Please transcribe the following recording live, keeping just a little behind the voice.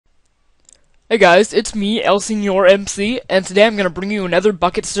Hey guys, it's me, El Senor MC, and today I'm going to bring you another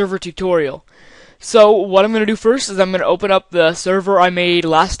Bukkit server tutorial. So, what I'm going to do first is I'm going to open up the server I made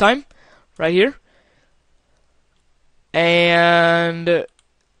last time, right here. And,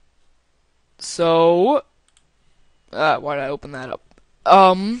 so, why did I open that up?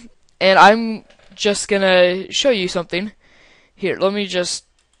 And I'm just going to show you something. Here, let me just,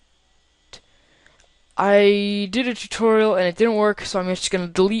 I did a tutorial and it didn't work, so I'm just going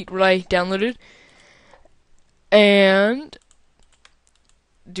to delete what I downloaded. And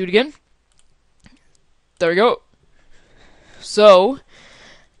do it again. There we go. So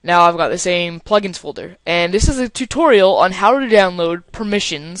now I've got the same plugins folder, and this is a tutorial on how to download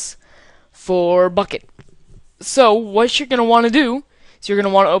permissions for Bukkit. So what you're gonna want to do is you're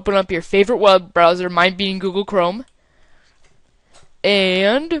gonna want to open up your favorite web browser, mine being Google Chrome,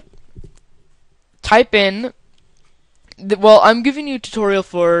 and type in. Well, I'm giving you a tutorial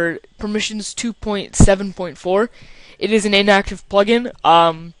for permissions 2.7.4. It is an inactive plugin,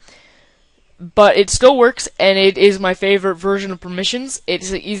 but it still works, and it is my favorite version of permissions.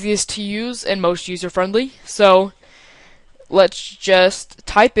 It's the easiest to use and most user-friendly. So, let's just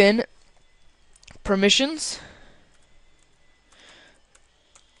type in permissions.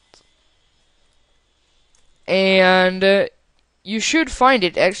 And you should find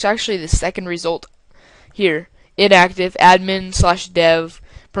it. It's actually the second result here. Inactive admin/dev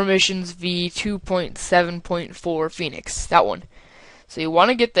permissions v 2.7.4 Phoenix. That one. So you want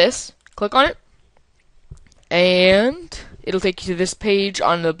to get this. Click on it, and it'll take you to this page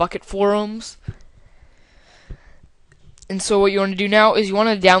on the Bukkit forums. And so what you want to do now is you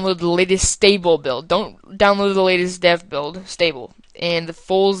want to download the latest stable build. Don't download the latest dev build. Stable. And the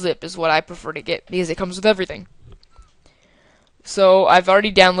full zip is what I prefer to get because it comes with everything. So I've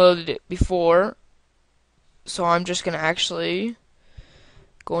already downloaded it before. So I'm just going to actually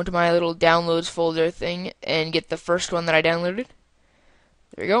go into my little downloads folder thing and get the first one that I downloaded.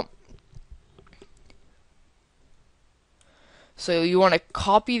 There we go. So you want to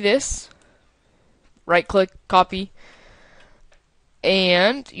copy this, right click, copy,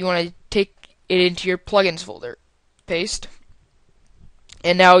 and you want to take it into your plugins folder, paste.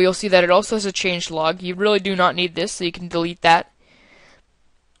 And now you'll see that it also has a change log. You really do not need this, so you can delete that.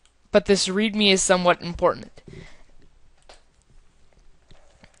 But this README is somewhat important.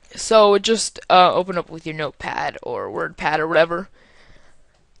 So just open up with your notepad or WordPad or whatever.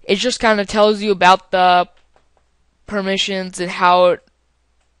 It just kind of tells you about the permissions and how it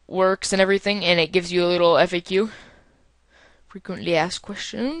works and everything, and it gives you a little FAQ, frequently asked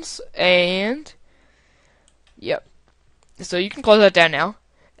questions, and yep. So you can close that down now,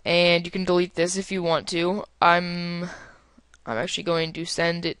 and you can delete this if you want to. I'm actually going to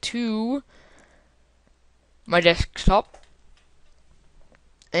send it to my desktop,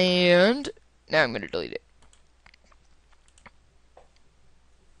 and now I'm going to delete it.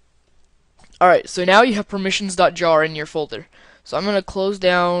 Alright, so now you have permissions.jar in your folder. So I'm going to close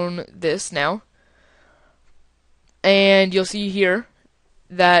down this now, and you'll see here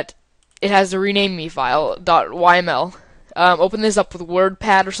that it has a rename me file, .yml. Open this up with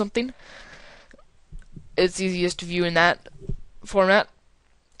WordPad or something. It's easiest to view in that format,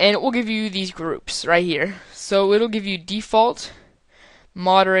 and it will give you these groups right here. So it'll give you default,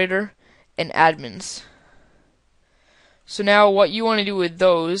 moderator, and admins. So now what you want to do with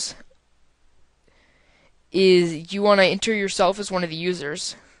those is you want to enter yourself as one of the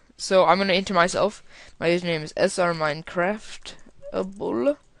users. So I'm going to enter myself. My username is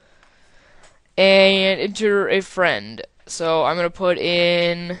srminecraftable, and enter a friend. So I'm going to put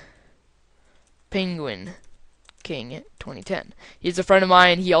in Penguin King 2010. He's a friend of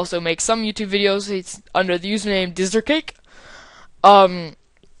mine. He also makes some YouTube videos. He's under the username Dizzercake. And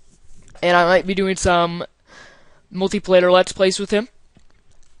I might be doing some multiplayer Let's Plays with him.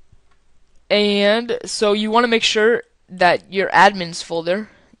 And so you want to make sure that your admins folder,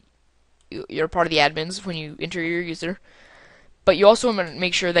 you're part of the admins when you enter your user, but you also want to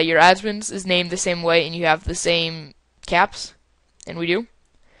make sure that your admins is named the same way and you have the same caps, and we do.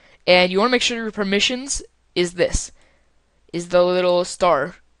 And you want to make sure your permissions is this, is the little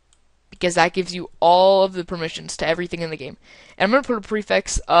star, because that gives you all of the permissions to everything in the game. And I'm going to put a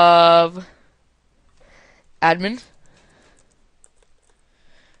prefix of admin.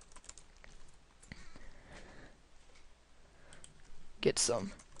 Get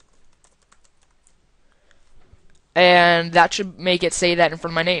some. And that should make it say that in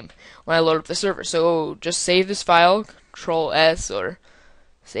front of my name when I load up the server. So just save this file, Control S, or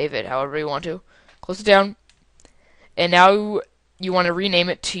save it however you want to. Close it down. And now you want to rename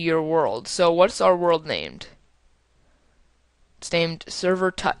it to your world. So what's our world named? It's named Server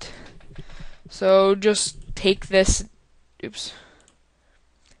Tut. So just take this, oops,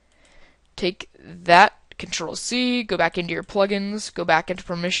 take that, Control C, go back into your plugins, go back into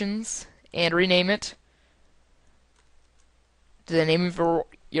permissions, and rename it to the name of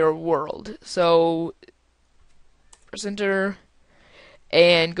your world. So press enter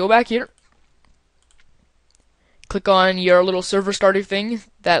and go back here. Click on your little server starter thing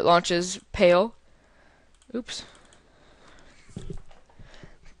that launches Pale. Oops.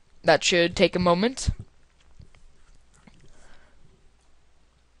 That should take a moment.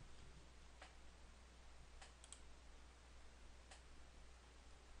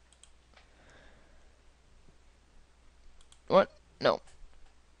 What? No.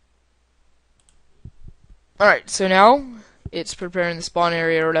 Alright, so now it's preparing the spawn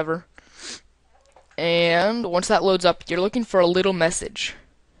area or whatever. And once that loads up, you're looking for a little message.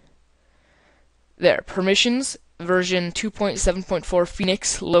 There, permissions, version 2.7.4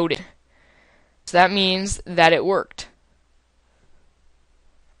 Phoenix loaded. So that means that it worked.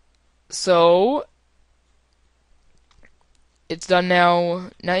 So it's done now.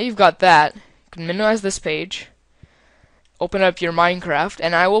 Now you've got that. You can minimize this page. Open up your Minecraft,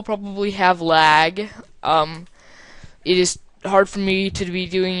 and I will probably have lag. It is hard for me to be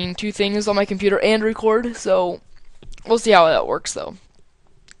doing two things on my computer and record, so we'll see how that works though.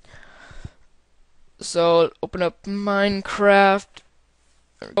 So open up Minecraft,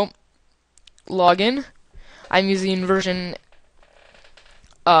 there we go. Log in. I'm using version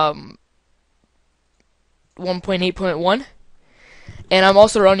 1.8.1, and I'm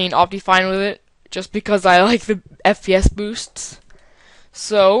also running Optifine with it just because I like the FPS boosts.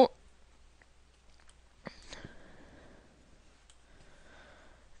 So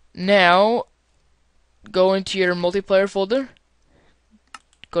now go into your multiplayer folder,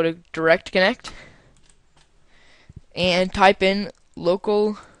 go to Direct Connect, and type in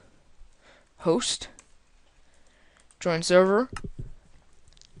local host, join server,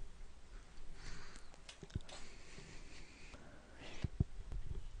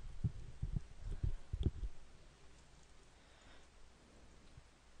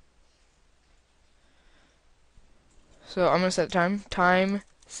 so I'm gonna set time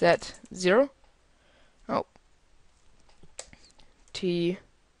set 0, oh, t/time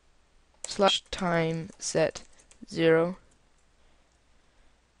set 0,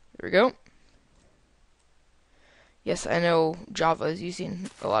 there we go. Yes, I know Java is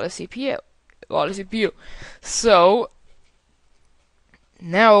using a lot of CPU. So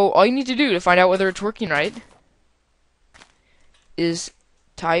now all you need to do to find out whether it's working right is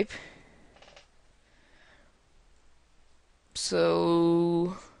type.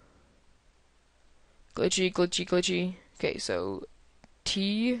 So glitchy. Okay, so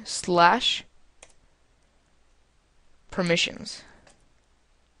t/permissions.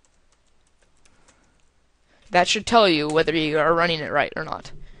 That should tell you whether you are running it right or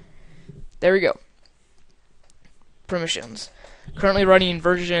not. There we go. Permissions. Currently running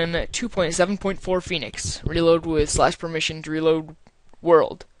version 2.7.4 Phoenix. Reload with /permission to reload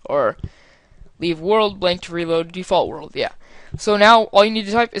world. Or leave world blank to reload default world. Yeah. So now all you need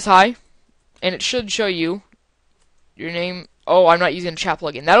to type is hi. And it should show you your name. Oh, I'm not using a chat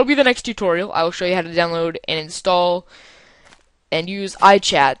plugin. That'll be the next tutorial. I will show you how to download and install and use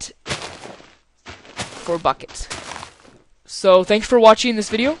iChat for buckets. So thanks for watching this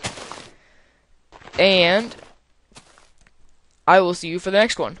video, and I will see you for the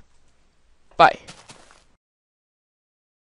next one. Bye.